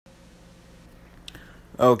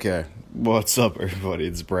Okay, what's up, everybody?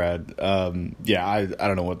 It's Brad. Yeah, I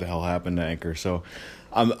don't know what the hell happened to Anchor, so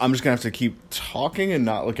I'm just gonna have to keep talking and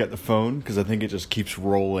not look at the phone because I think it just keeps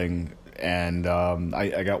rolling. And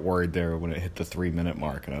I got worried there when it hit the 3 minute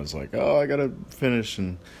mark, and I was like, oh, I gotta finish.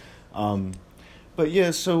 And but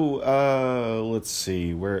yeah, so let's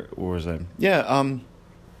see, where was I? Yeah,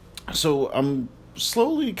 so I'm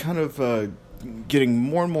slowly kind of getting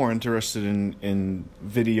more and more interested in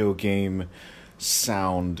video game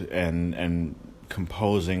sound and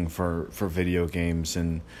composing for video games,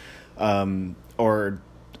 and or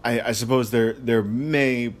I suppose there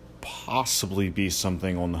may possibly be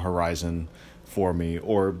something on the horizon for me,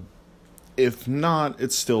 or if not,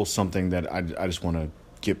 it's still something that I just want to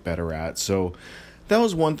get better at. So that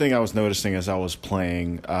was one thing I was noticing as I was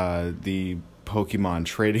playing the Pokemon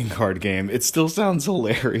trading card game. It still sounds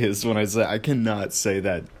hilarious when I cannot say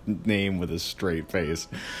that name with a straight face.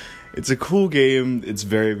 It's a cool game. It's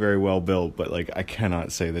very, very well built, but like I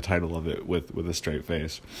cannot say the title of it with a straight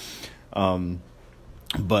face.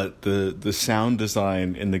 But the sound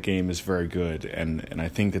design in the game is very good, and I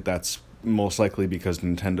think that's most likely because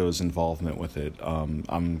Nintendo's involvement with it.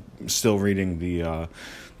 I'm still reading the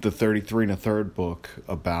 33 and a third book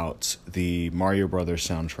about the Mario Brothers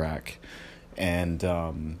soundtrack, and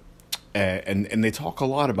they talk a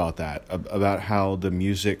lot about that, about how the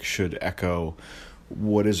music should echo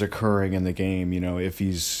what is occurring in the game. You know,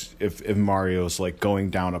 if Mario's like going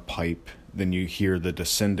down a pipe, then you hear the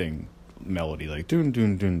descending melody, like doon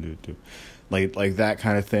doon doon doon doon, like that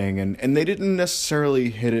kind of thing. And they didn't necessarily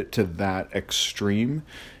hit it to that extreme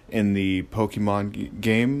in the Pokemon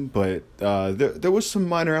game, but there was some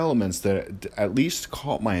minor elements that at least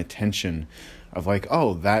caught my attention of like,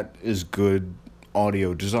 oh, that is good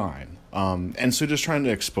audio design. And so just trying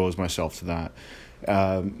to expose myself to that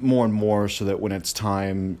more and more, so that when it's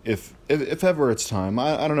time, if ever it's time,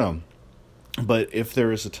 I don't know, but if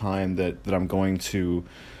there is a time that I'm going to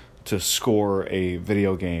score a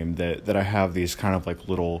video game, that I have these kind of like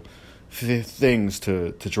little things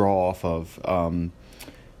to draw off of.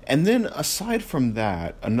 And then aside from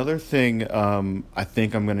that, another thing I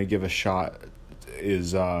think I'm going to give a shot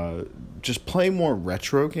is just playing more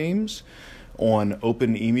retro games on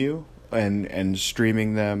OpenEMU and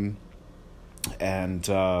streaming them, and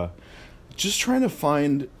just trying to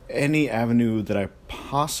find any avenue that I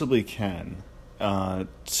possibly can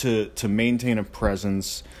to maintain a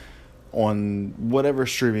presence on whatever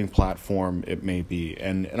streaming platform it may be.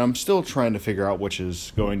 And I'm still trying to figure out which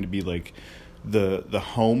is going to be like the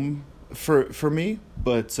home for me,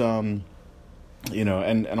 but you know,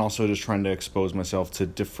 and also just trying to expose myself to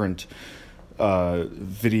different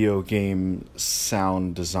video game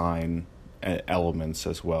sound design elements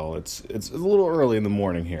as well. It's a little early in the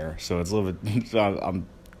morning here, so it's a little bit I'm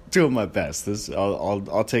doing my best.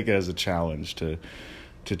 I'll take it as a challenge to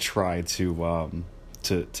try to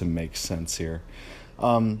make sense here.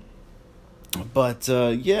 But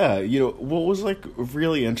yeah, you know, what was like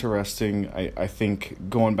really interesting, I think,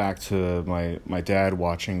 going back to my dad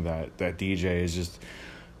watching that DJ, is just,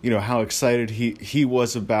 you know, how excited he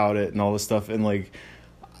was about it and all this stuff. And like,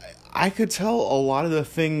 I could tell a lot of the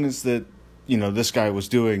things that, you know, this guy was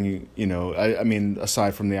doing, you know, I mean,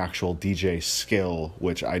 aside from the actual DJ skill,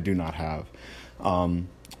 which I do not have,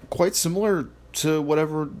 quite similar to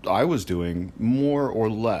whatever I was doing, more or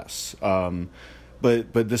less.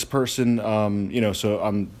 But this person, you know, so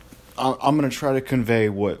I'm going to try to convey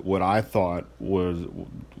what I thought was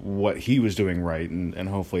what he was doing right, and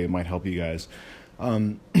hopefully it might help you guys.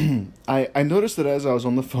 I noticed that as I was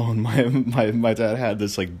on the phone, my dad had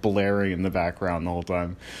this like blaring in the background the whole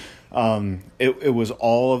time. It was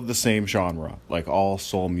all of the same genre, like all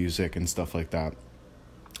soul music and stuff like that.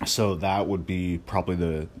 So that would be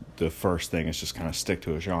probably the first thing, is just kind of stick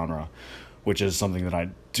to a genre, which is something that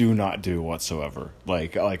I do not do whatsoever.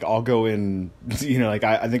 Like I'll go in, you know, like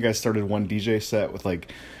I think I started one DJ set with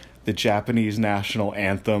like the Japanese national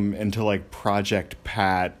anthem into like Project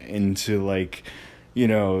Pat, into like, you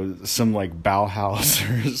know, some like Bauhaus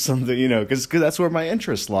or something, you know, because that's where my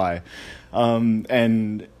interests lie.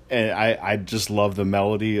 And I just love the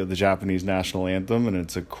melody of the Japanese national anthem, and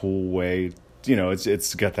it's a cool way, you know,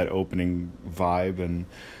 it's got that opening vibe. And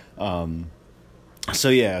so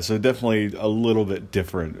yeah, so definitely a little bit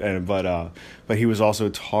different. And but he was also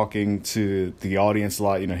talking to the audience a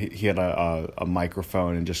lot. You know, he had a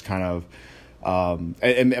microphone, and just kind of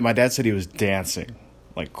and my dad said he was dancing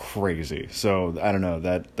like crazy. So I don't know,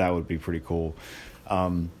 that would be pretty cool.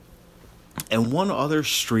 And one other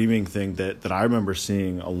streaming thing that I remember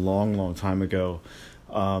seeing a long time ago,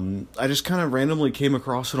 I just kind of randomly came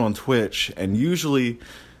across it on Twitch, and usually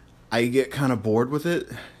I get kind of bored with it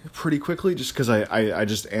pretty quickly just because I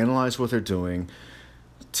just analyze what they're doing,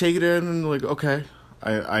 take it in, and like, okay,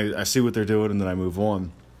 I see what they're doing, and then I move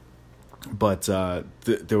on. But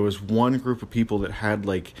there was one group of people that had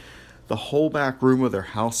like the whole back room of their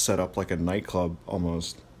house set up like a nightclub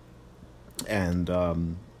almost, and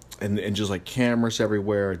just like cameras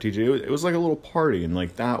everywhere, DJ. It was like a little party, and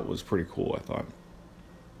like that was pretty cool, I thought.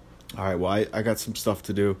 All right, well, I got some stuff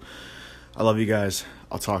to do. I love you guys.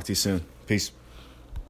 I'll talk to you soon. Peace.